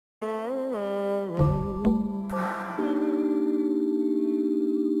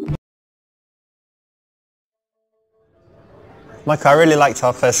Michael, I really liked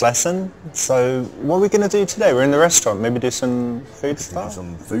our first lesson. So what are we going to do today? We're in the restaurant. Maybe do some food stuff?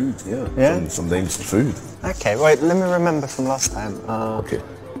 Some food, yeah. Yeah? Some names of food. Okay, wait, let me remember from last time. Okay.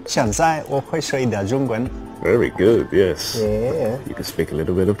 现在我会说一点中文. Very good, yes. Yeah. You can speak a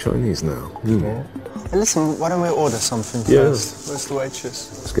little bit of Chinese now. Yeah. Hey, listen, why don't we order something Yeah. first? Where's the waitress?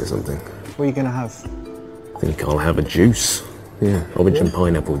 Let's get something. What are you going to have? I think I'll have a juice. Yeah, orange and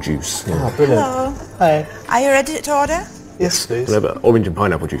pineapple juice. Yeah. Oh, brilliant. Hello. Hi. Are you ready to order? Yes, please. Can I have an orange and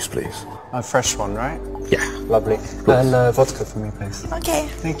pineapple juice, please? A fresh one, right? Yeah. Lovely. And vodka for me, please. Okay.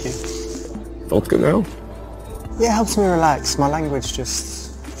 Thank you. Vodka now? Yeah, it helps me relax. My language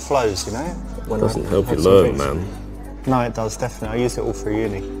just flows, you know? When Doesn't I help you have some learn, drinks. man. No, it does, definitely. I use it all through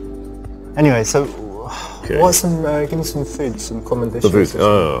uni. Anyway, so Okay. what's some, give me some food, some common dishes.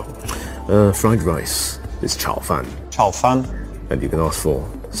 The food. Fried rice is 炒饭. 炒饭. And you can ask for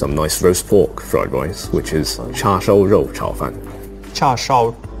some nice roast pork fried rice, which is 叉烧肉炒饭. 叉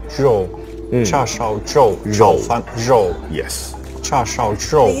烧肉. 叉烧肉. 炒饭. 肉. Yes. 叉烧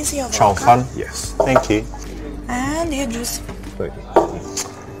肉. Please, your 炒饭. Yes. Thank you. And your juice. Thank you.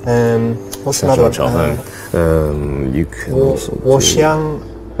 What's another one? 炒饭. You can also 我想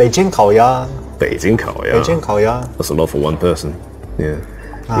北京烤鸭. 北京烤鸭. 北京烤鸭. That's a lot for one person. Yeah.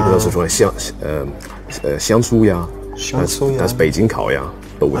 You can also try 香酥鸭. 香酥鸭. That's 北京烤鸭,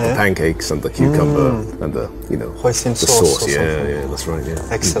 but with the pancakes and the cucumber and the, you know, the Hoisin sauce or Yeah, something. yeah, that's right. Yeah.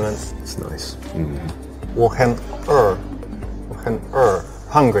 Excellent. It's nice. 我很饿. 我很饿.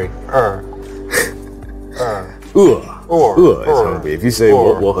 Hungry. 饿. is hungry. If you say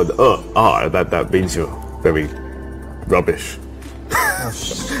我很饿, that means you're very rubbish.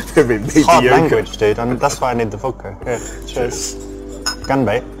 Very Hard mediocre. language, dude. And that's why I need the vodka. Here, cheers.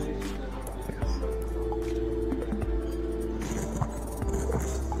 Ganbei.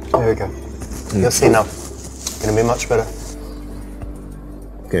 There we go. You'll see now. Gonna be much better.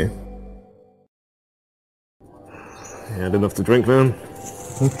 Okay. You had enough to drink, man?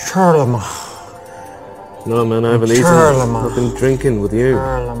 No, man, I haven't eaten. I've been drinking with you.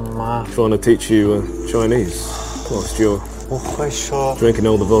 Trying to teach you Chinese whilst you're 我会说 drinking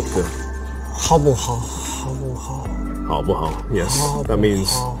all the vodka. 好不好？好不好？好不好? Yes, that means,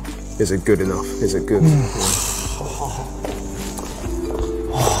 is it good enough? Is it good?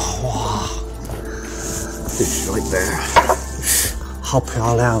 Fish right there. 好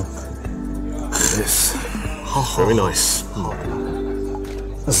漂亮。 Yes. Very nice.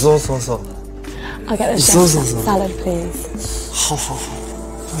 So. I'll get the So. chef's salad, please. 好。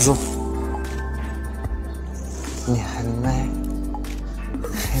So. 你很美，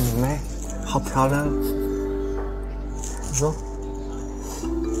很美，好漂亮。So.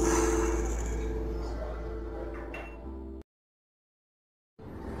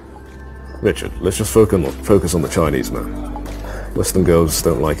 Richard, let's just focus on the Chinese, man. Western girls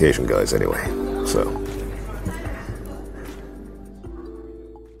don't like Asian guys anyway, so.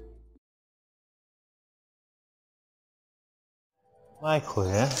 Michael,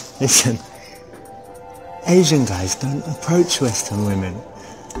 yeah? Listen. Asian guys don't approach Western women.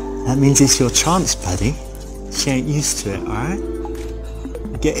 That means it's your chance, buddy. She ain't used to it, alright?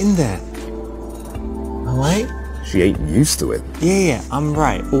 Get in there. Alright? She ain't used to it. Yeah, I'm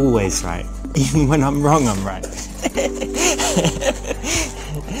right. Always right. Even when I'm wrong, I'm right.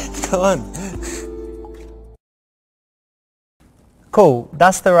 Come on. Cool,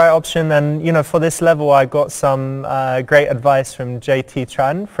 that's the right option, and you know, for this level I got some great advice from JT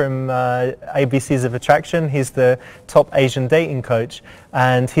Tran from ABCs of Attraction. He's the top Asian dating coach,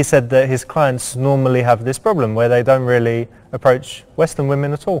 and he said that his clients normally have this problem where they don't really approach Western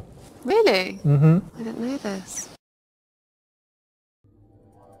women at all. Really? Mm-hmm. I didn't know this.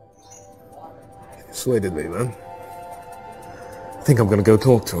 Persuaded me, man. I think I'm gonna go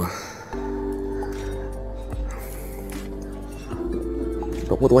talk to her.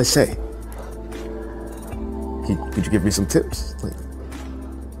 But what do I say? Could you give me some tips? Like,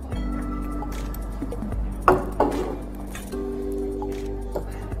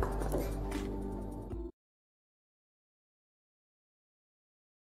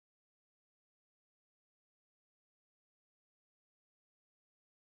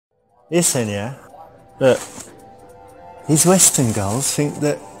 Listen, yeah? Look, these Western girls think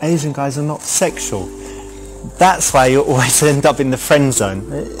that Asian guys are not sexual. That's why you always end up in the friend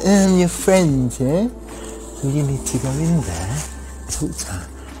zone. I'm your friend, yeah? So you need to go in there, talk to her,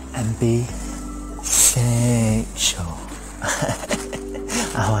 and be sexual.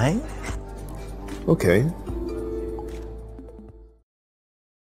 Alright? okay.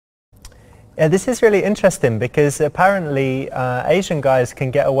 Yeah, this is really interesting because apparently Asian guys can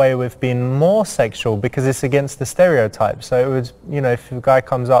get away with being more sexual because it's against the stereotype. So it would, if a guy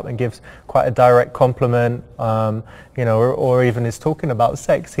comes up and gives quite a direct compliment, or even is talking about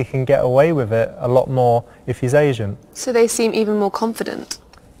sex, he can get away with it a lot more if he's Asian. So they seem even more confident.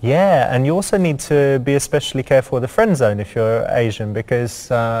 Yeah, and you also need to be especially careful with the friend zone if you're Asian because,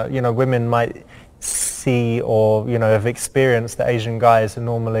 women might see or, have experienced that Asian guys are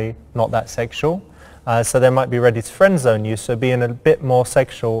normally not that sexual. So they might be ready to friend zone you, so being a bit more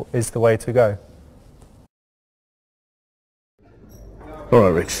sexual is the way to go. All right,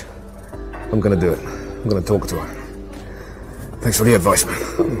 Rich. I'm going to do it. I'm going to talk to her. Thanks for the advice,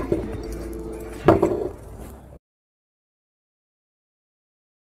 man.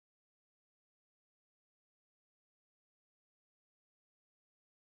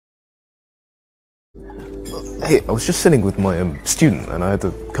 Hey, I was just sitting with my student and I had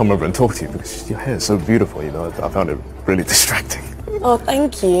to come over and talk to you because your hair is so beautiful, I found it really distracting. Oh,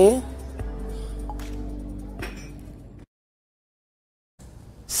 thank you.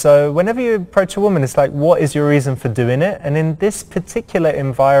 So whenever you approach a woman, it's like, what is your reason for doing it? And in this particular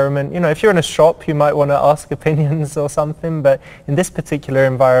environment, if you're in a shop, you might want to ask opinions or something, but in this particular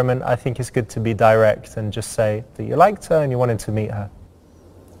environment, I think it's good to be direct and just say that you liked her and you wanted to meet her.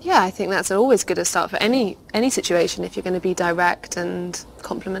 Yeah, I think that's always good to start for any situation if you're going to be direct and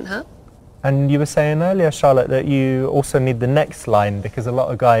compliment her. And you were saying earlier, Charlotte, that you also need the next line because a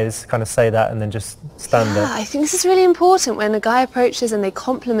lot of guys kind of say that and then just stand there. Yeah, I think this is really important when a guy approaches and they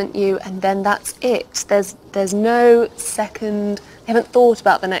compliment you and then that's it. There's no second, they haven't thought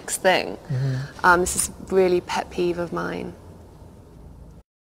about the next thing. Mm-hmm. This is really pet peeve of mine.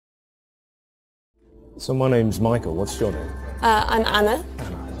 So my name's Michael, what's your name? I'm Anna.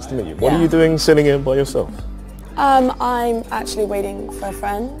 Nice to meet you. What are you doing sitting here by yourself? I'm actually waiting for a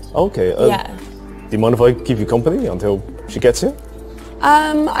friend. Okay. Yeah. Do you mind if I keep you company until she gets here?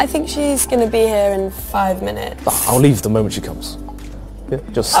 I think she's going to be here in 5 minutes. I'll leave the moment she comes. Yeah,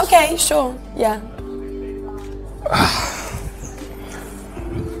 just... Okay, sure. Yeah.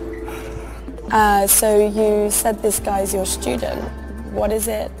 So you said this guy's your student. What is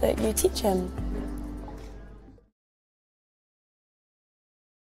it that you teach him?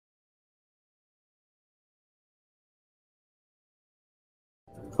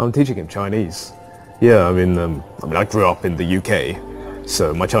 I'm teaching him Chinese. Yeah, I grew up in the UK,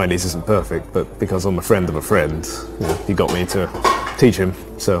 so my Chinese isn't perfect, but because I'm a friend of a friend, he got me to teach him,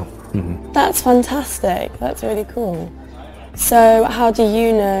 so... Mm-hmm. That's fantastic. That's really cool. So how do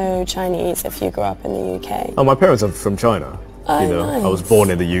you know Chinese if you grew up in the UK? Oh, my parents are from China. Oh, nice. I was born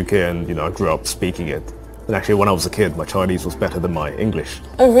in the UK and, I grew up speaking it. And actually, when I was a kid, my Chinese was better than my English.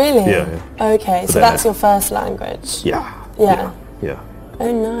 Oh, really? Yeah. Okay, so that's your first language? Yeah. Yeah. Yeah.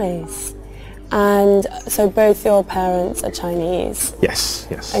 Oh, nice. And so both your parents are Chinese? Yes,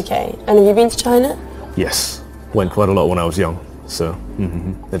 yes. Okay. And have you been to China? Yes. Went quite a lot when I was young, so...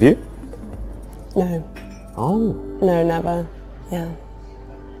 Mm-hmm. Have you? No. Oh. No, never. Yeah.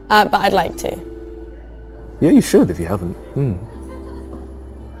 But I'd like to. Yeah, you should if you haven't. Mm.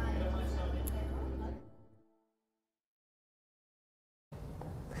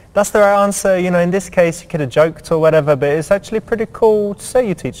 That's the right answer. In this case, you could have joked or whatever, but it's actually pretty cool to say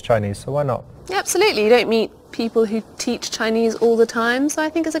you teach Chinese, so why not? Yeah, absolutely. You don't meet people who teach Chinese all the time, so I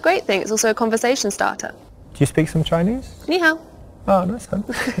think it's a great thing. It's also a conversation starter. Do you speak some Chinese? Ni hao. Oh, nice one.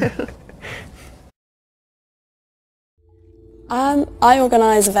 I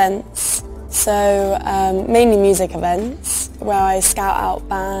organise events, so mainly music events, where I scout out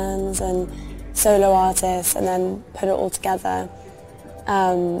bands and solo artists and then put it all together.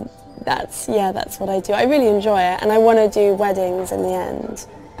 That's what I do. I really enjoy it, and I want to do weddings in the end.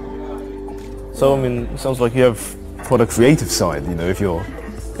 So, it sounds like you have quite a creative side, if you're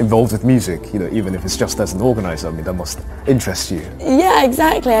involved with music, even if it's just as an organizer, that must interest you. Yeah,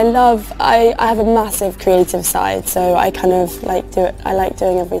 exactly. I have a massive creative side, so I kind of like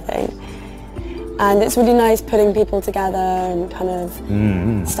doing everything. And it's really nice putting people together and kind of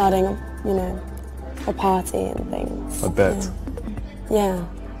starting a party and things. I bet. Yeah.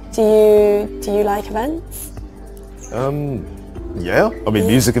 Do you like events? Yeah.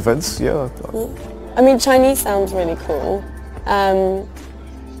 Music events, yeah. Chinese sounds really cool.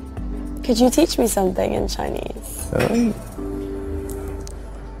 Could you teach me something in Chinese?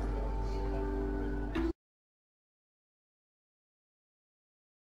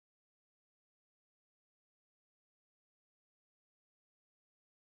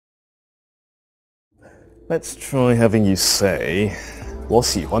 Let's try having you say, 我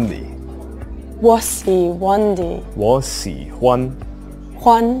喜欢你. 我喜欢你. 我喜欢.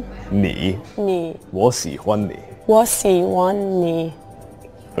 欢.你 你 我喜欢你我喜欢你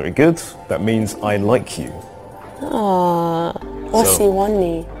Very good. That means I like you. 我喜欢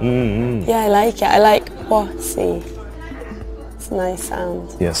你 Yeah, I like it. I like 我喜 It's a nice sound.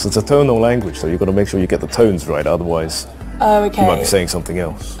 Yes, it's a tonal language, so you've got to make sure you get the tones right, otherwise Oh, you might be okay. saying something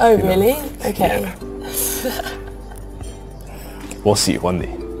else. Oh, you know. really? Okay. 我喜欢你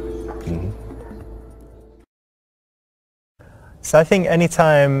So I think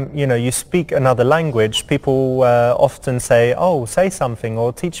anytime, you speak another language, people often say, oh, say something,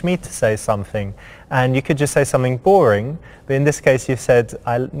 or teach me to say something. And you could just say something boring, but in this case you've said,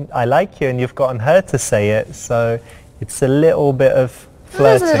 I like you, and you've gotten her to say it, so it's a little bit of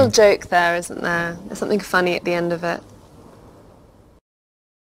flirting. There's a little joke there, isn't there? There's something funny at the end of it.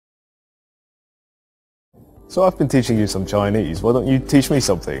 So I've been teaching you some Chinese. Why don't you teach me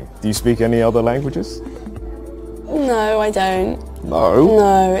something? Do you speak any other languages? No, I don't. No?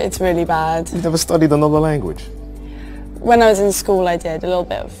 No, it's really bad. You've never studied another language? When I was in school, I did a little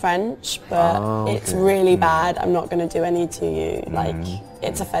bit of French, but it's okay. really bad. I'm not going to do any to you. Like,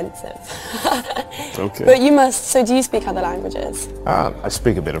 it's offensive. Okay. But you must, so do you speak other languages? I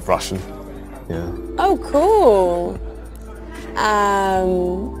speak a bit of Russian. Yeah. Oh, cool.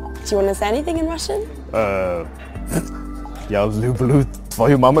 Do you want to say anything in Russian? Я люблю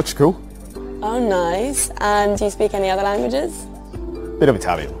твою мамочку. Oh, nice. And do you speak any other languages? Bit of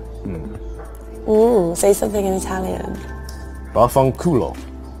Italian. Ooh, say something in Italian. Vaffanculo.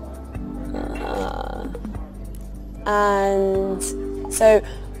 And so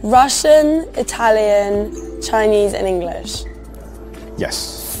Russian, Italian, Chinese and English.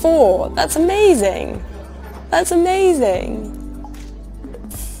 Yes. 4. That's amazing. That's amazing.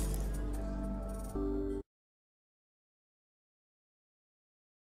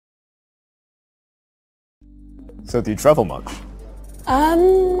 So do you travel much?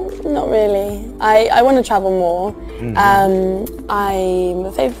 Not really. I want to travel more.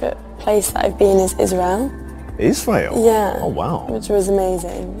 My favourite place that I've been is Israel. Israel? Yeah. Oh, wow. Which was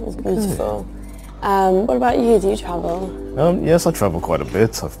amazing. It was beautiful. What about you? Do you travel? Yes, I travel quite a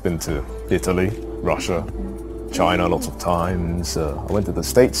bit. I've been to Italy, Russia, China lots of times. I went to the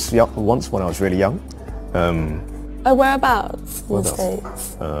States once when I was really young. Oh, whereabouts in the What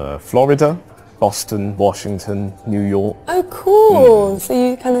else? States? Florida, Boston, Washington, New York. Oh, cool. So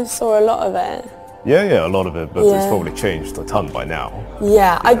you kind of saw a lot of it. Yeah, a lot of it, but Yeah. it's probably changed a ton by now.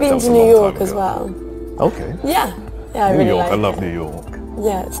 Yeah, I've that been was to a New long York time as ago. well. Okay. Yeah. Yeah, I New really York, like I love it. New York.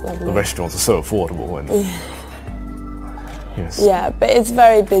 Yeah, it's lovely. The restaurants are so affordable and yes. Yeah, but it's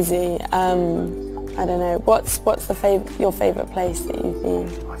very busy. I don't know. What's your favourite place that you've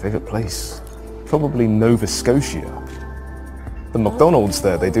been? My favourite place? Probably Nova Scotia. The McDonald's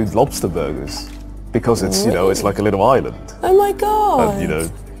there, they do lobster burgers. Because it's, it's like a little island. Oh my god!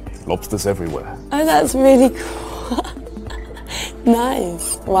 And, lobsters everywhere. Oh, that's really cool.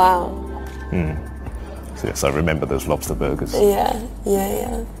 Nice. Wow. So yes, I remember those lobster burgers. Yeah.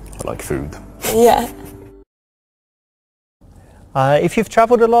 I like food. Yeah. If you've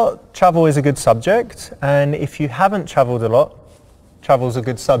travelled a lot, travel is a good subject, and if you haven't travelled a lot, travel's a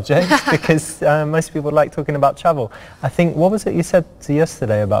good subject because most people like talking about travel. I think, what was it you said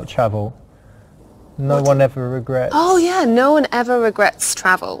yesterday about travel? No one ever regrets. Oh yeah, no one ever regrets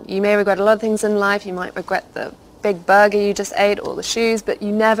travel. You may regret a lot of things in life. You might regret the big burger you just ate or the shoes, but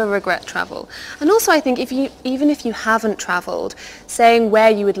you never regret travel. And also I think even if you haven't travelled, saying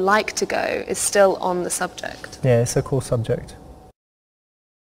where you would like to go is still on the subject. Yeah, it's a cool subject.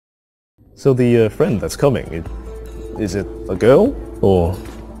 So the friend that's coming, is it a girl or?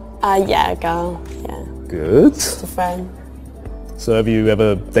 Yeah, a girl. Yeah. Good. Just a friend. So have you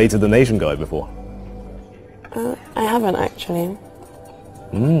ever dated an Asian guy before? I haven't actually.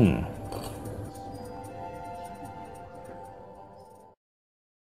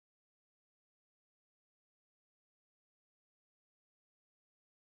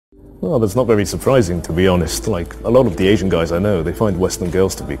 Well, that's not very surprising, to be honest. Like, a lot of the Asian guys I know, they find Western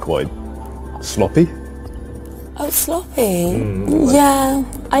girls to be quite sloppy. Oh, sloppy. Yeah,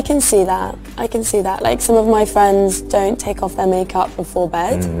 I can see that. Like, some of my friends don't take off their makeup before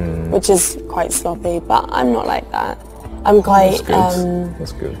bed, which is quite sloppy, but I'm not like that. I'm quite,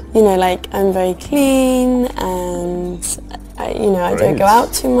 That's good. like, I'm very clean and, I don't Great. go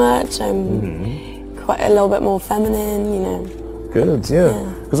out too much. I'm quite a little bit more feminine, Good, yeah.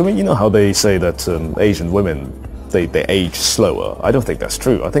 Because, I mean, you know how they say that Asian women, they age slower. I don't think that's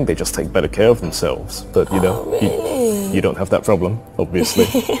true. I think they just take better care of themselves. But, Really? you don't have that problem, obviously.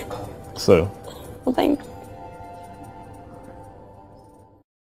 So, Well, thanks.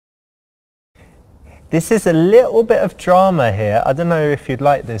 This is a little bit of drama here. I don't know if you'd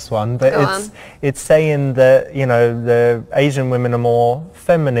like this one, but it's saying that, you know, the Asian women are more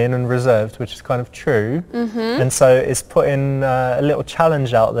feminine and reserved, which is kind of true. And so it's putting a little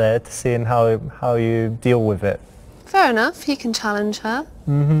challenge out there to seeing how you deal with it. Fair enough, he can challenge her.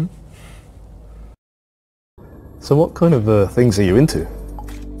 So what kind of things are you into?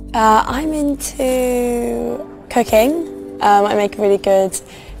 I'm into cooking. I make a really good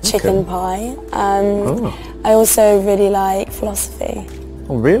chicken pie. I also really like philosophy.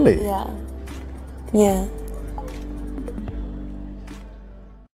 Oh, really? Yeah. Yeah.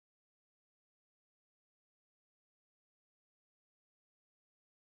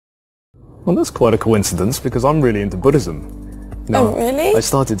 Well, that's quite a coincidence because I'm really into Buddhism. You know, Oh, really? I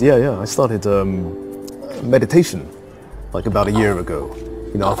started meditation like about a year ago.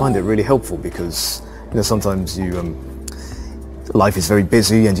 You know, I find it really helpful because, you know, sometimes life is very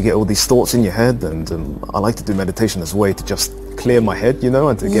busy and you get all these thoughts in your head, and I like to do meditation as a way to just clear my head, you know,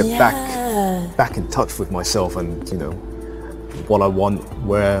 and to get back in touch with myself and, you know, what I want,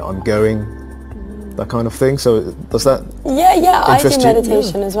 where I'm going, that kind of thing. So does that I do interest you?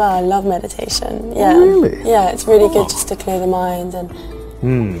 meditation as well. I love meditation. Yeah. Oh, really? Yeah, it's really good just to clear the mind and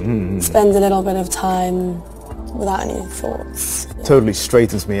spend a little bit of time without any thoughts. Totally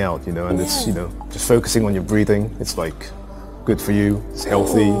straightens me out, you know, and it's, you know, just focusing on your breathing. It's like good for you, it's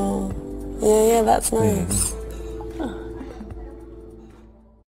healthy. Yeah, that's nice.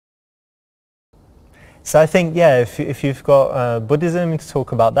 So I think, if you've got Buddhism, to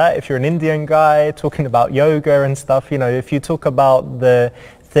talk about that. If you're an Indian guy talking about yoga and stuff, you know, if you talk about the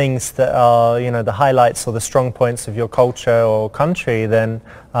things that are, you know, the highlights or the strong points of your culture or country, then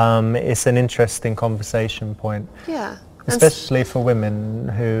it's an interesting conversation point. Yeah. Especially for women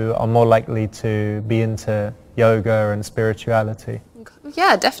who are more likely to be into yoga and spirituality.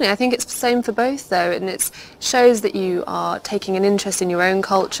 Yeah, definitely. I think it's the same for both though, and it shows that you are taking an interest in your own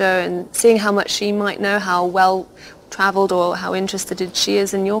culture and seeing how much she might know, how well travelled or how interested she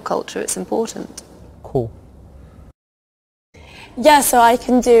is in your culture. It's important. Cool. Yeah, so I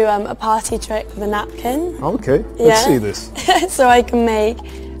can do a party trick with a napkin. Okay, let's see this. So I can make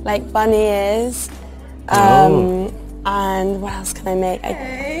like bunny ears. And what else can I make?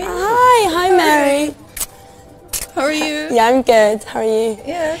 Hi Mary. How are you? Yeah, I'm good. How are you?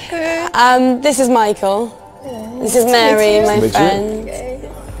 Yeah, good. This is Michael. This is Mary, my friend. Okay.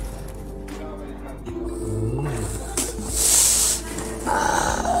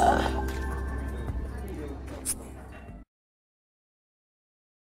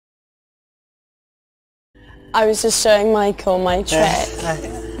 I was just showing Michael my trick.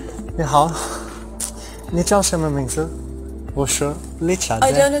 你好，你叫什么名字？我是李佳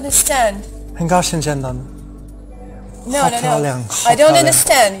I 姐， don't understand. 很高兴见到你。 No, 好 no, 漂 no. 亮， I 好漂 don't 亮。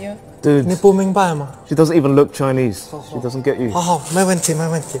 understand you. 你 Dude, 不明白吗？ she doesn't even look Chinese. She doesn't get you. 好好，没问题，没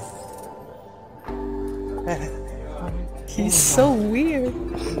问题。 He's so weird.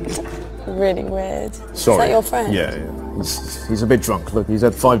 Really weird. Sorry. Is that your friend? Yeah. He's a bit drunk. Look, he's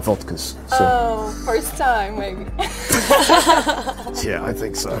had 5 vodkas. So. Oh, first time maybe. Yeah, I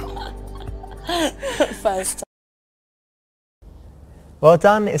think so. First time. Well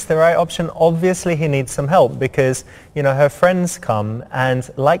done, it's the right option. Obviously he needs some help because, you know, her friends come and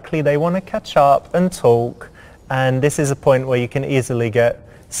likely they want to catch up and talk, and this is a point where you can easily get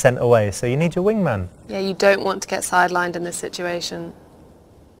sent away. So you need your wingman. Yeah, you don't want to get sidelined in this situation.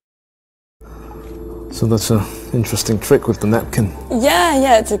 So that's an interesting trick with the napkin.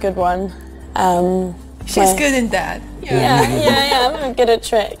 Yeah, it's a good one. She's good in that. Yeah, I'm good at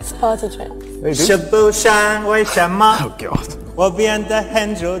tricks, party tricks. Hey, 是 dude. 不想为什么 Oh God. 我变得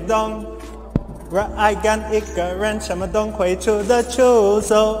很主动，让爱感一个人什么都会出得出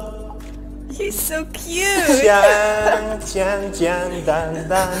手。 He's so cute. 简简单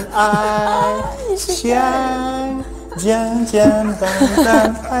单爱，简简单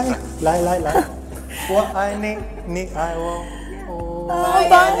单爱，来来来，我爱你，你爱我。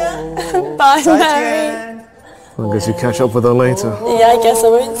 Bye, 再 Mary. 见。 I guess you catch up with her later. Yeah, I guess I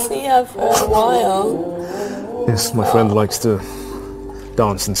won't see her for a while. Yes, my friend likes to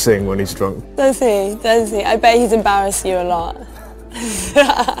dance and sing when he's drunk. Does he? I bet he's embarrassed you a lot.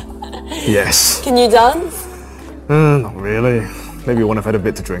 Yes. Can you dance? Not really. Maybe when I've had a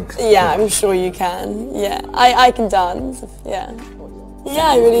bit to drink. Yeah, I'm sure you can. Yeah, I can dance. Yeah.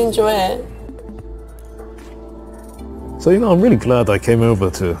 Yeah, I really enjoy it. So, you know, I'm really glad I came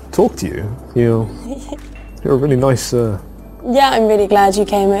over to talk to you. You're a really nice... Yeah, I'm really glad you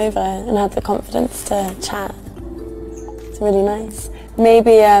came over and had the confidence to chat. It's really nice.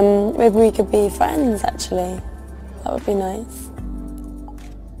 Maybe we could be friends, actually. That would be nice.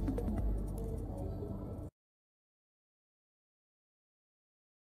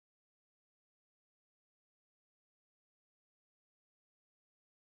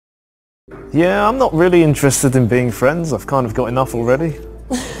 Yeah, I'm not really interested in being friends. I've kind of got enough already.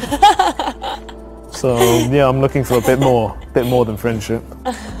 So yeah, I'm looking for a bit more than friendship.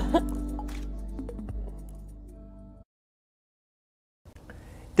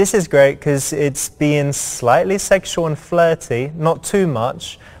 This is great because it's being slightly sexual and flirty, not too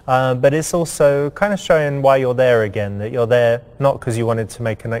much, but it's also kind of showing why you're there again, that you're there not because you wanted to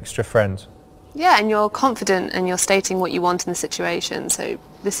make an extra friend. Yeah, and you're confident and you're stating what you want in the situation, so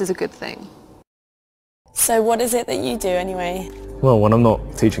this is a good thing. So what is it that you do anyway? Well, when I'm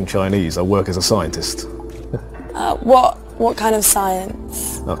not teaching Chinese, I work as a scientist. What kind of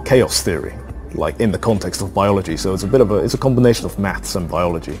science? Chaos theory, like in the context of biology, so it's a combination of maths and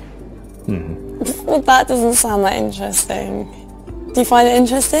biology. Well, that doesn't sound that interesting. Do you find it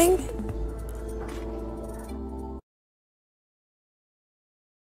interesting?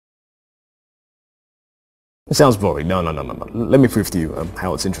 It sounds boring. No. Let me prove to you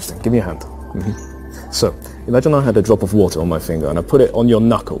how it's interesting. Give me a hand. So, imagine I had a drop of water on my finger and I put it on your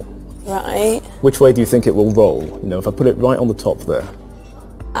knuckle. Right. Which way do you think it will roll? You know, if I put it right on the top there.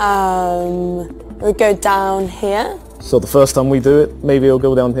 We go down here. So the first time we do it, maybe it'll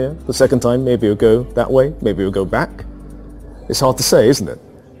go down here. The second time, maybe it'll go that way. Maybe it'll go back. It's hard to say, isn't it?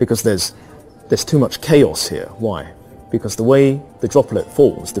 Because there's too much chaos here. Why? Because the way the droplet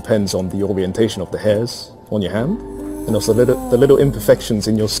falls depends on the orientation of the hairs on your hand, and also the little imperfections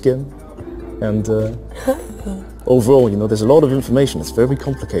in your skin. And overall, you know, there's a lot of information. It's very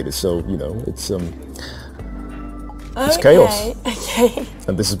complicated, so, you know, it's chaos. Okay.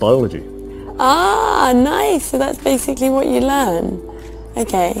 And this is biology. Ah, nice. So that's basically what you learn.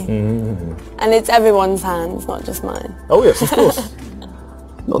 Okay. And it's everyone's hands, not just mine. Oh yes, of course.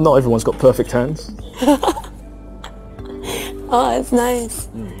 Not everyone's got perfect hands. Oh, it's nice.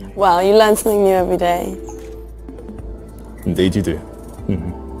 Well, you learn something new every day. Indeed you do.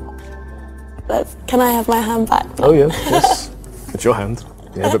 Can I have my hand back? Oh yeah, yes. It's your hand.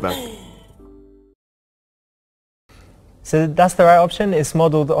 You have it back. So that's the right option. It's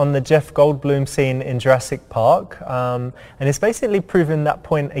modelled on the Jeff Goldblum scene in Jurassic Park, and it's basically proving that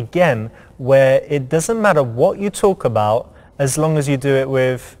point again, where it doesn't matter what you talk about, as long as you do it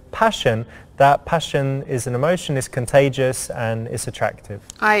with passion. That passion is an emotion, is contagious, and is attractive.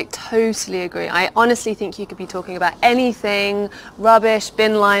 I totally agree. I honestly think you could be talking about anything, rubbish,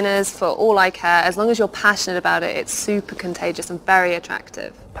 bin liners, for all I care. As long as you're passionate about it, it's super contagious and very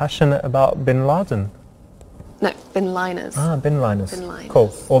attractive. Passionate about Bin Laden? No, bin liners. Ah, bin liners. Bin liners.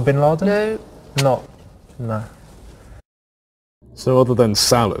 Cool. Or Bin Laden? No. No. So other than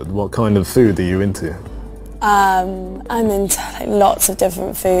salad, what kind of food are you into? I'm into lots of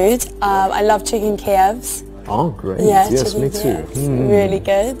different food. I love chicken Kievs. Oh, great. Yeah, yes, me Kievs. too. Really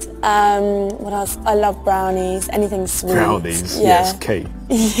good. What else? I love brownies. Anything sweet. Brownies, Yeah. yes, cake.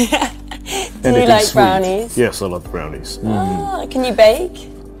 Yeah. Do Anything you like sweet. brownies? Yes, I love brownies. Oh, can you bake?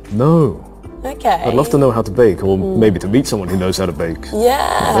 No. Okay. I'd love to know how to bake, or maybe to meet someone who knows how to bake.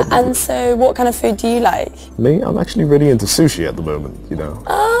 Yeah, and so what kind of food do you like? Me? I'm actually really into sushi at the moment, you know.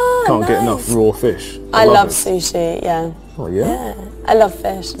 Oh, Can't nice. get enough raw fish. I love it. sushi, yeah. Oh, yeah? Yeah, I love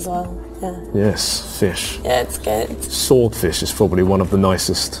fish as well, yeah. Yes, fish. Yeah, it's good. Swordfish is probably one of the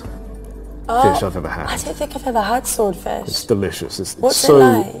nicest fish I've ever I had. don't think I've ever had swordfish. It's delicious. It's What's it so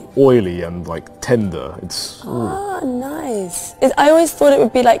like? oily and like tender. It's Oh, nice. I always thought it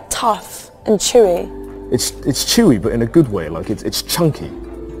would be like tough and chewy. it's chewy, but in a good way. Like it's chunky.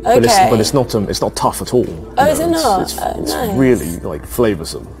 Okay. But it's not tough at all. Oh, is it not? It's Nice. really like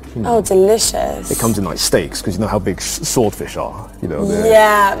flavoursome. You know. Oh, delicious. It comes in like steaks, because you know how big swordfish are. You know.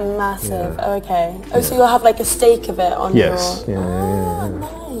 Yeah, massive. Oh, okay. Oh, so you'll have like a steak of it on Yes. your... Yeah.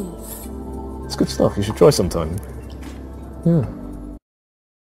 Nice. It's good stuff. You should try sometime. Yeah.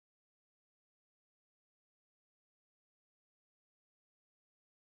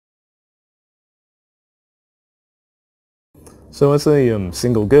 So as a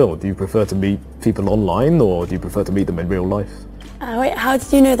single girl, do you prefer to meet people online, or do you prefer to meet them in real life? Wait, how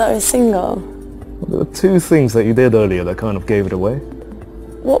did you know that I was single? Well, there were two things that you did earlier that kind of gave it away.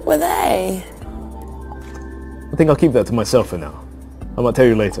 What were they? I think I'll keep that to myself for now. I might tell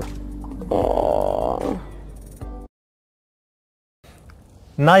you later. Oh.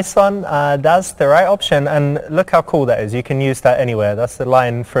 Nice one. That's the right option, and look how cool that is. You can use that anywhere. That's the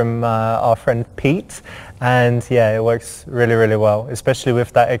line from our friend Pete, and yeah, it works really, really well, especially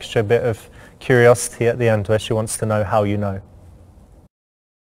with that extra bit of curiosity at the end where she wants to know how you know.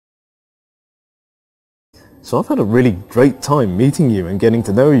 So I've had a really great time meeting you and getting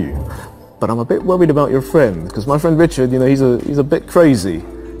to know you, but I'm a bit worried about your friend, because my friend Richard, you know, he's a bit crazy.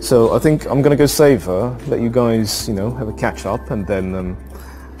 So I think I'm gonna go save her, let you guys, you know, have a catch up, and then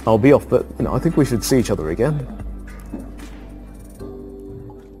I'll be off, but I think we should see each other again.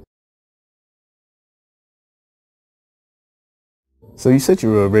 So you said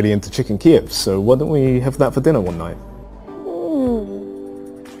you were really into chicken Kiev, so why don't we have that for dinner one night?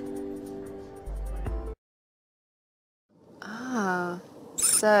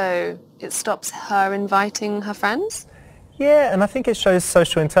 So it stops her inviting her friends? Yeah, and I think it shows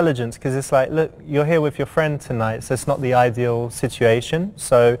social intelligence because it's like, look, you're here with your friend tonight, so it's not the ideal situation.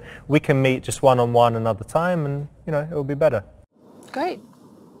 So we can meet just one-on-one another time and, it'll be better. Great.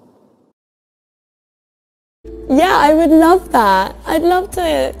 Yeah, I would love that. I'd love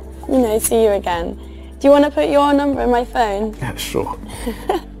to, see you again. Do you want to put your number in my phone? Yeah, sure.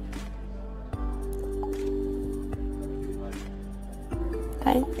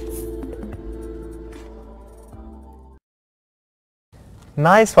 Thanks.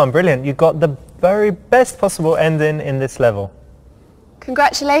 Nice one, brilliant. You got the very best possible ending in this level.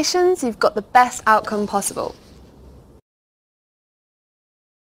 Congratulations, you've got the best outcome possible.